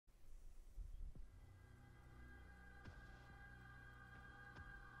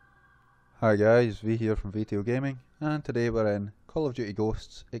Hi guys, V here from VTO Gaming, and today we're in Call of Duty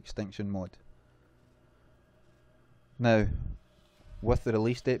Ghosts Extinction mode. Now, with the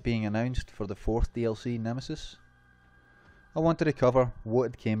release date being announced for the 4th DLC, Nemesis, I wanted to cover what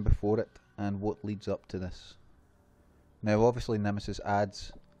had came before it and what leads up to this. Now obviously Nemesis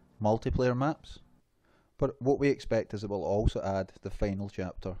adds multiplayer maps, but what we expect is it will also add the final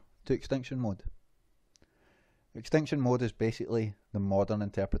chapter to Extinction mode. Extinction mode is basically the modern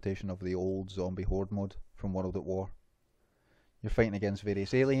interpretation of the old zombie horde mode from World at War. You're fighting against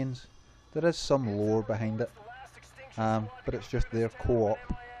various aliens. There is some lore behind it, but it's just their co-op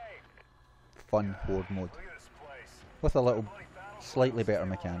fun horde mode with a little slightly better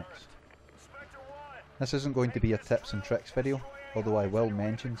mechanics. This isn't going to be a tips and tricks video, although I will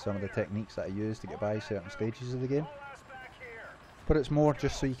mention some of the techniques that I use to get by certain stages of the game. But it's more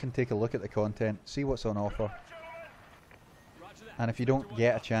just so you can take a look at the content, see what's on offer. And if you don't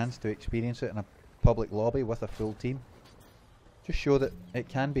get a chance to experience it in a public lobby with a full team, just show that it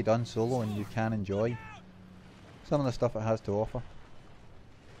can be done solo and you can enjoy some of the stuff it has to offer.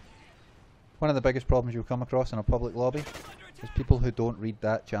 One of the biggest problems you'll come across in a public lobby is people who don't read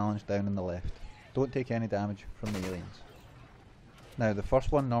that challenge down on the left. Don't take any damage from the aliens. Now the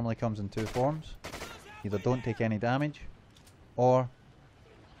first one normally comes in two forms. Either don't take any damage, or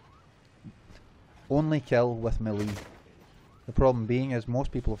only kill with melee. The problem being is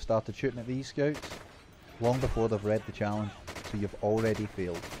most people have started shooting at these scouts long before they've read the challenge, so you've already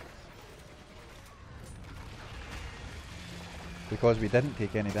failed. Because we didn't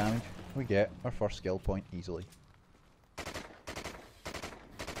take any damage, we get our first skill point easily.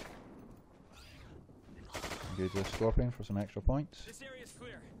 Engage the Scorpion for some extra points. This area's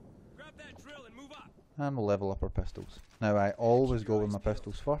clear. Grab that drill and move up. And we'll level up our pistols. Now I always go with my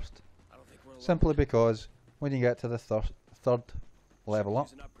pistols first, simply because when you get to the third level up,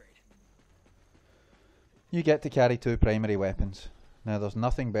 you get to carry two primary weapons. Now there's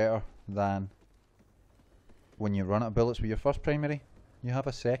nothing better than when you run out of bullets with your first primary, you have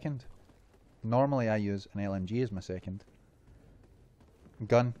a second. Normally I use an LMG as my second.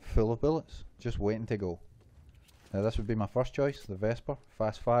 Gun full of bullets, just waiting to go. Now this would be my first choice, the Vesper.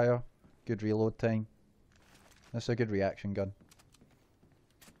 Fast fire, good reload time. This is a good reaction gun.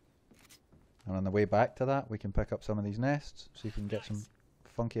 And on the way back to that, we can pick up some of these nests, see if we can get some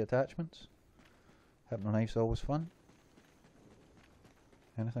funky attachments. Hypno knife's always fun.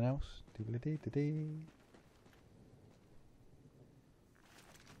 Anything else?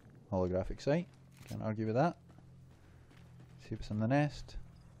 Holographic sight, can't argue with that. See what's in the nest.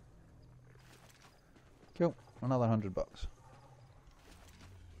 Cool, another $100.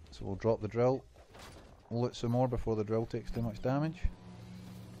 So we'll drop the drill, loot some more before the drill takes too much damage.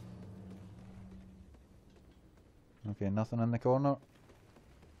 Okay, nothing in the corner.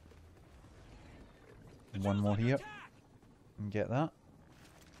 One more here. And get that.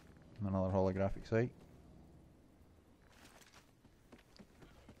 And another holographic sight.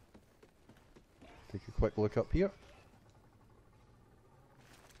 Take a quick look up here.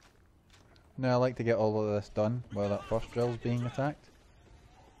 Now I like to get all of this done while that first drill's being attacked.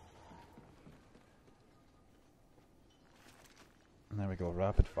 And there we go,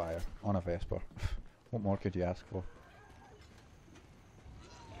 rapid fire on a Vesper. What more could you ask for?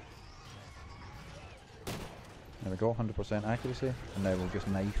 There we go, 100% accuracy, and now we'll just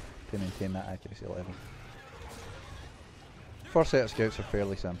knife to maintain that accuracy level. First set of scouts are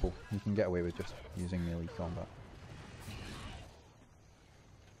fairly simple, you can get away with just using melee combat.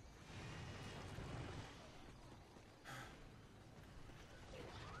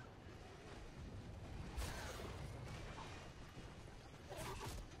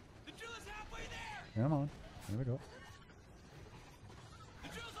 Come on, here we go. The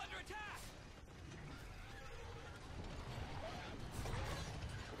drill's under attack.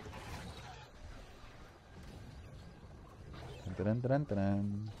 Dun dun dun dun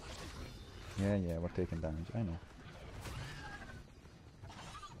dun. Yeah, we're taking damage, I know.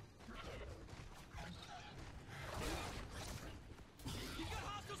 You've got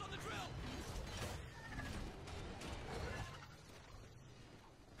hostiles on the drill.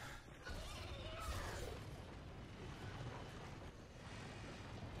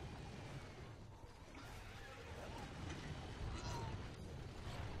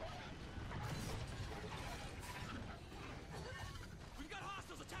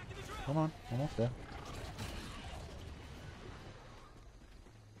 Come on, almost there.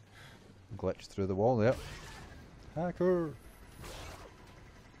 Glitched through the wall there. Hacker!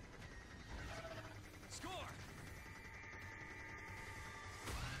 Score.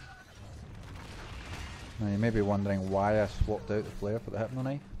 Now you may be wondering why I swapped out the flare for the hypno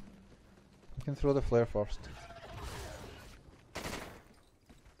knife. You can throw the flare first.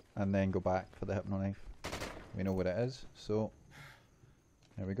 And then go back for the hypno knife. We know what it is, so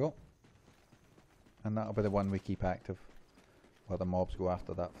there we go. And that'll be the one we keep active while the mobs go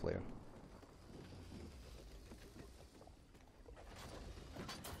after that flare.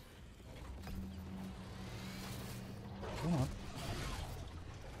 Come on.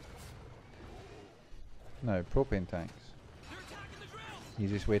 Now, propane tanks.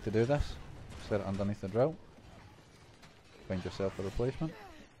 Easiest way to do this, set it underneath the drill. Find yourself a replacement.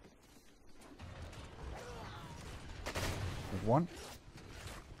 There's one.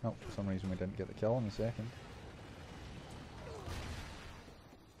 Oh, for some reason we didn't get the kill in the second.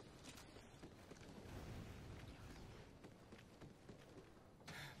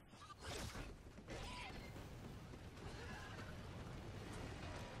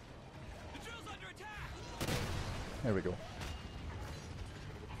 There we go.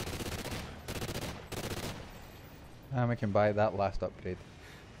 And we can buy that last upgrade.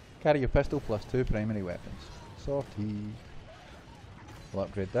 Carry your pistol plus 2 primary weapons. Sortie. We'll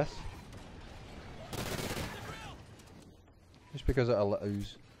upgrade this. Just because it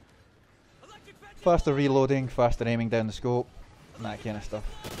allows faster reloading, faster aiming down the scope, and that kind of stuff.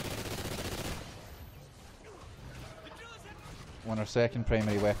 When our second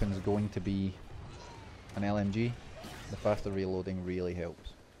primary weapon is going to be an LMG, the faster reloading really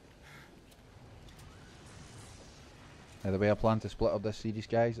helps. Now the way I plan to split up this series,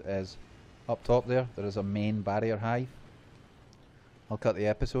 guys, is up top there is a main barrier hive. I'll cut the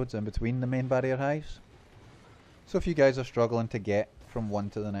episodes in between the main barrier hives. So if you guys are struggling to get from one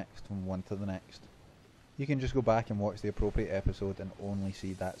to the next, you can just go back and watch the appropriate episode and only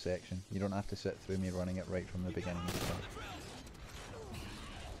see that section. You don't have to sit through me running it right from the beginning of the start.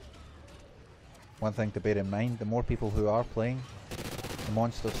 One thing to bear in mind, the more people who are playing, the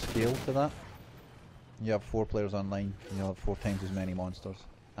monsters scale to that. You have 4 players online, and you'll have 4 times as many monsters,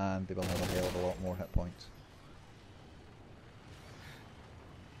 and they will have a hell of a lot more hit points.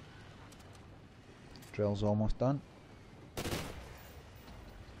 Drill's almost done.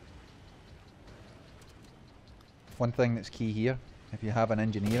 One thing that's key here, if you have an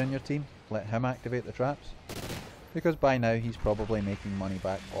engineer in your team, let him activate the traps, because by now he's probably making money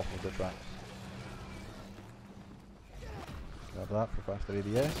back off of the traps. Grab that for faster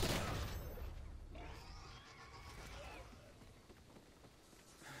ADS.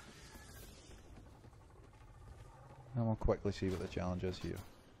 And we'll quickly see what the challenge is here.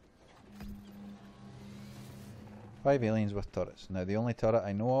 5 aliens with turrets. Now the only turret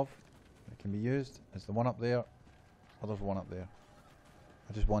I know of that can be used is the one up there, or there's one up there.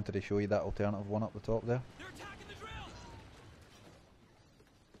 I just wanted to show you that alternative one up the top there.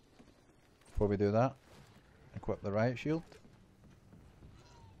 Before we do that, equip the riot shield.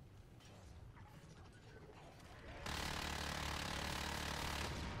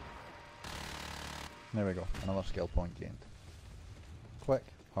 There we go, another skill point gained. Quick,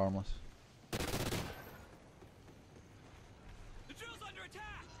 harmless.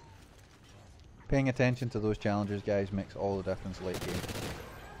 Paying attention to those challenges, guys, makes all the difference late game.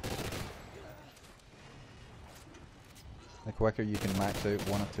 The quicker you can max out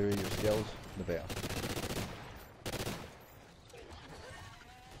 1 or 2 of your skills, the better.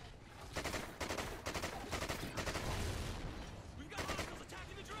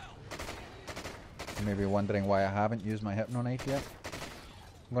 You may be wondering why I haven't used my hypno knife yet.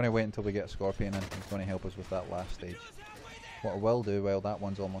 I'm going to wait until we get a scorpion in. It's going to help us with that last stage. What I will do while that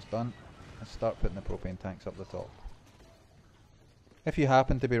one's almost done is start putting the propane tanks up the top. If you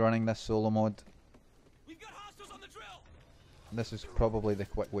happen to be running this solo mode, this is probably the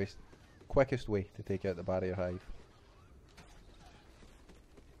quickest way to take out the barrier hive.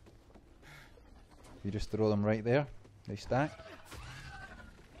 You just throw them right there, they stack.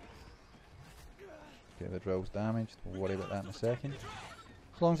 Okay, the drill's damaged, we'll worry about that in a second.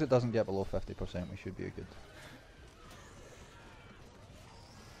 As long as it doesn't get below 50%, we should be good.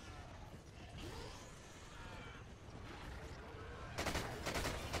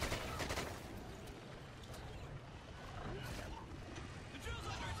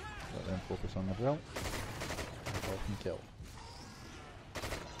 Let them focus on the drill. And all can kill.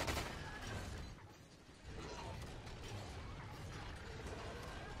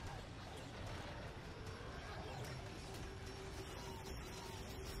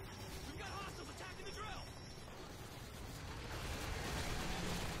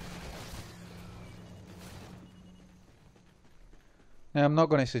 Now I'm not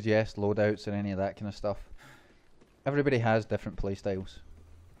going to suggest loadouts or any of that kind of stuff. Everybody has different playstyles.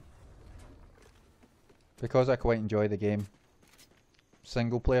 Because I quite enjoy the game,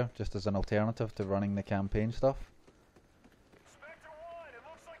 single player, just as an alternative to running the campaign stuff.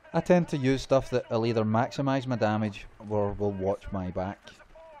 I tend to use stuff that will either maximise my damage or will watch my back,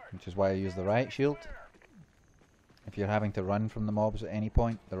 which is why I use the riot shield. If you're having to run from the mobs at any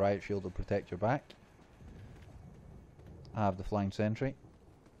point, the riot shield will protect your back. I have the flying sentry.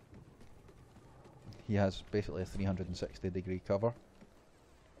 He has basically a 360-degree cover.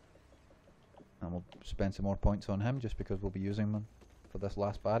 And we'll spend some more points on him just because we'll be using them for this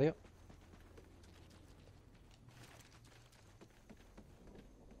last barrier.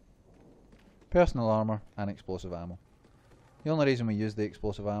 Personal armour and explosive ammo. The only reason we use the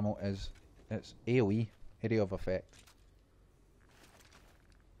explosive ammo is it's AoE, area of effect.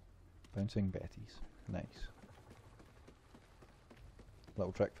 Bouncing Betties. Nice.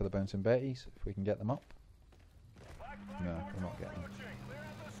 Little trick for the bouncing Betties, if we can get them up. No, we're not getting them.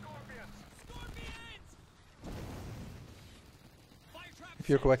 If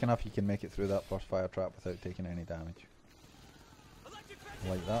you're quick enough, you can make it through that first fire trap without taking any damage.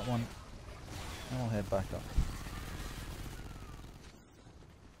 Like that one. And we'll head back up.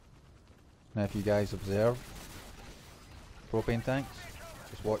 Now if you guys observe propane tanks,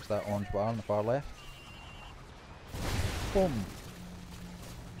 just watch that orange bar on the far left. Boom!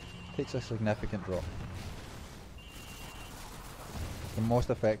 Takes a significant drop. The most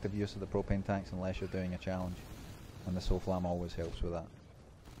effective use of the propane tanks unless you're doing a challenge, and the Soulflam always helps with that.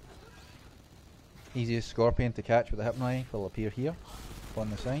 Easiest scorpion to catch with the Hypno Knife will appear here on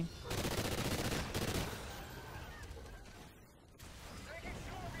the sign.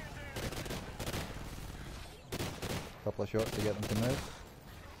 Couple of shots to get them to move.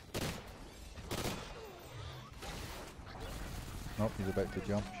 Nope, he's about to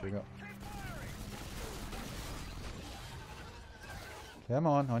jump, sugar. Come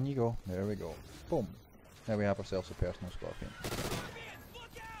on you go. There we go. Boom. Now we have ourselves a personal scorpion.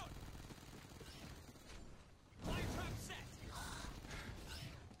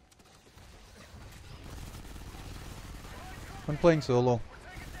 When playing solo,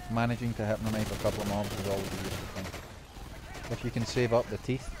 managing to Hypno Knife a couple of mobs is always a useful thing. If you can save up the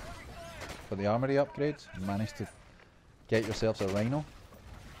teeth for the armory upgrades and manage to get yourselves a rhino,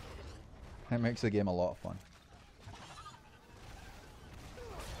 it makes the game a lot of fun.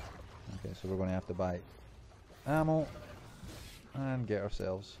 Okay, so we're going to have to buy ammo and get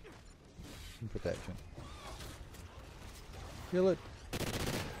ourselves some protection. Kill it!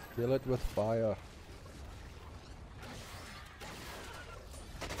 Kill it with fire!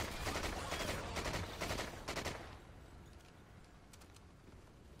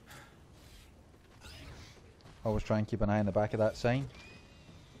 Always try and keep an eye on the back of that sign.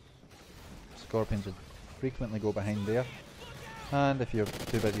 Scorpions will frequently go behind there, and if you're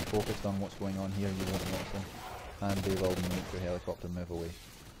too busy focused on what's going on here, you won't notice them, and they will make your helicopter move away.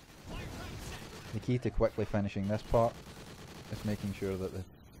 The key to quickly finishing this part is making sure that the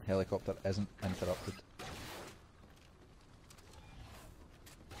helicopter isn't interrupted.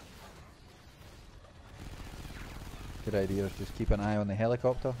 Good idea is just keep an eye on the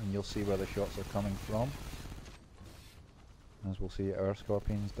helicopter and you'll see where the shots are coming from. As we'll see, our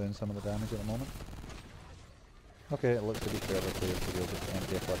Scorpion's doing some of the damage at the moment. Okay, it looks to be fairly clear, so we'll just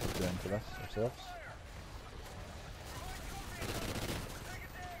empty a clip or two into this ourselves.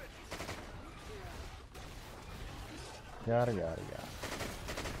 Yada yada yada.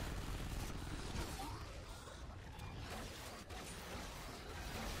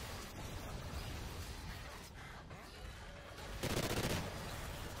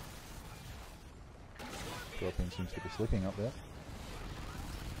 Scorpion seems to be sleeping up there.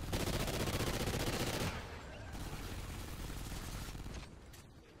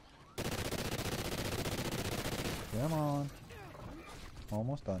 Come on.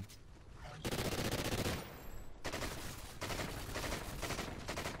 Almost done.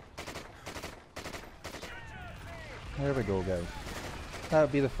 There we go, guys. That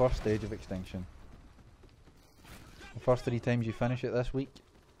would be the first stage of Extinction. The first 3 times you finish it this week,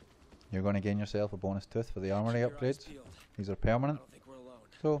 you're going to gain yourself a bonus tooth for the armory upgrades. These are permanent,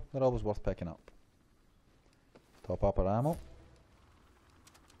 so they're always worth picking up. Top up our ammo.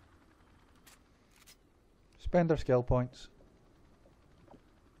 Spend our skill points.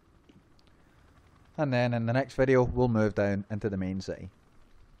 And then in the next video, we'll move down into the main city.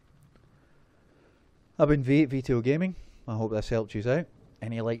 I've been V8 VTO Gaming. I hope this helped you out.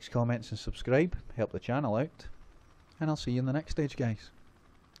 Any likes, comments and subscribe help the channel out. And I'll see you in the next stage, guys.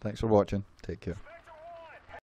 Thanks for watching. Take care.